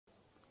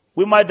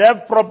We might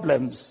have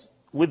problems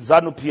with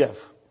Zanu PF,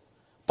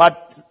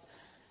 but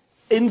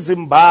in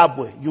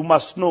Zimbabwe, you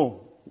must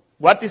know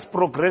what is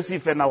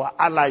progressive and our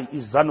ally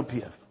is Zanu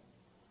PF.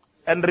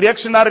 And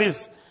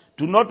reactionaries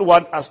do not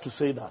want us to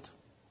say that.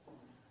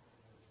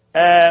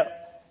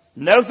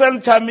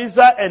 Nelson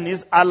Chamisa and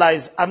his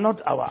allies are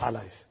not our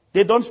allies.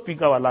 They don't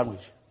speak our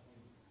language.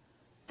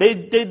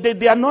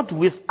 They are not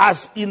with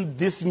us in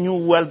this new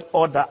world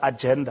order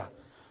agenda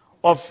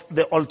of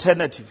the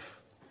alternative,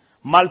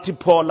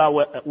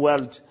 multipolar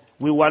world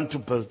we want to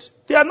build.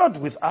 They are not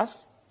with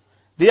us.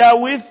 They are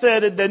with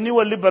the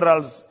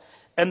neoliberals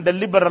and the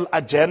liberal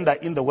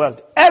agenda in the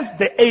world. As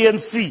the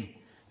ANC,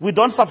 we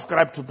don't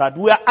subscribe to that.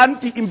 We are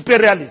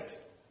anti-imperialist.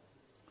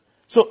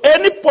 So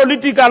any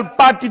political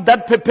party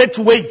that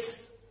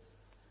perpetuates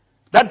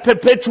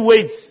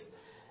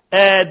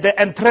the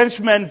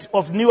entrenchment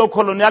of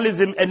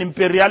neocolonialism and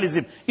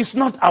imperialism is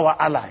not our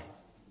ally.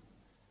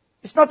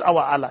 It's not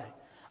our ally.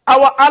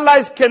 Our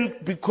allies can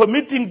be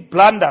committing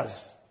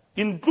blunders,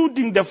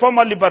 including the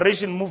former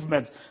liberation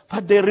movements,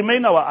 but they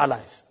remain our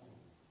allies.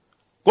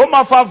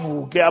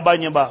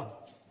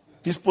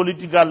 These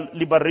political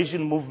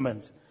liberation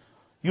movements.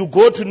 You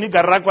go to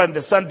Nicaragua and the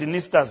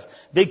Sandinistas,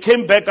 they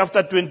came back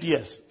after 20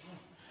 years.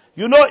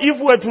 You know, if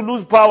we were to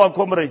lose power,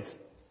 comrades,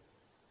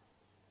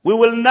 we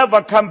will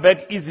never come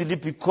back easily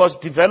because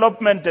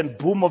development and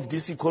boom of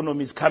this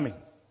economy is coming.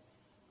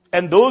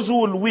 And those who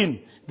will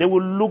win, they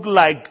will look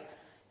like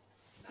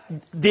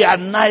they are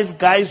nice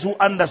guys who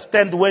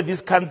understand where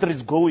this country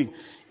is going.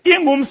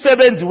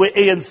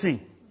 ANC.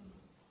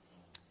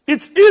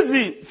 It's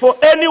easy for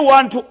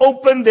anyone to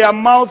open their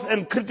mouth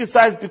and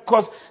criticize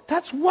because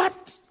that's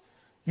what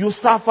you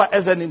suffer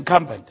as an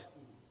incumbent.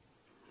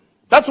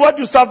 That's what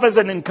you suffer as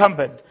an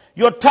incumbent.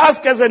 Your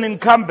task as an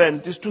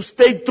incumbent is to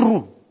stay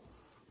true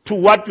to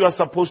what you are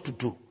supposed to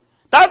do.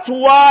 That's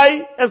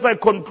why, as I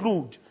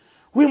conclude,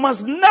 we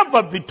must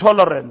never be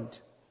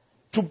tolerant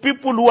to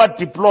people who are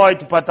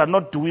deployed but are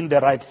not doing the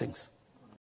right things.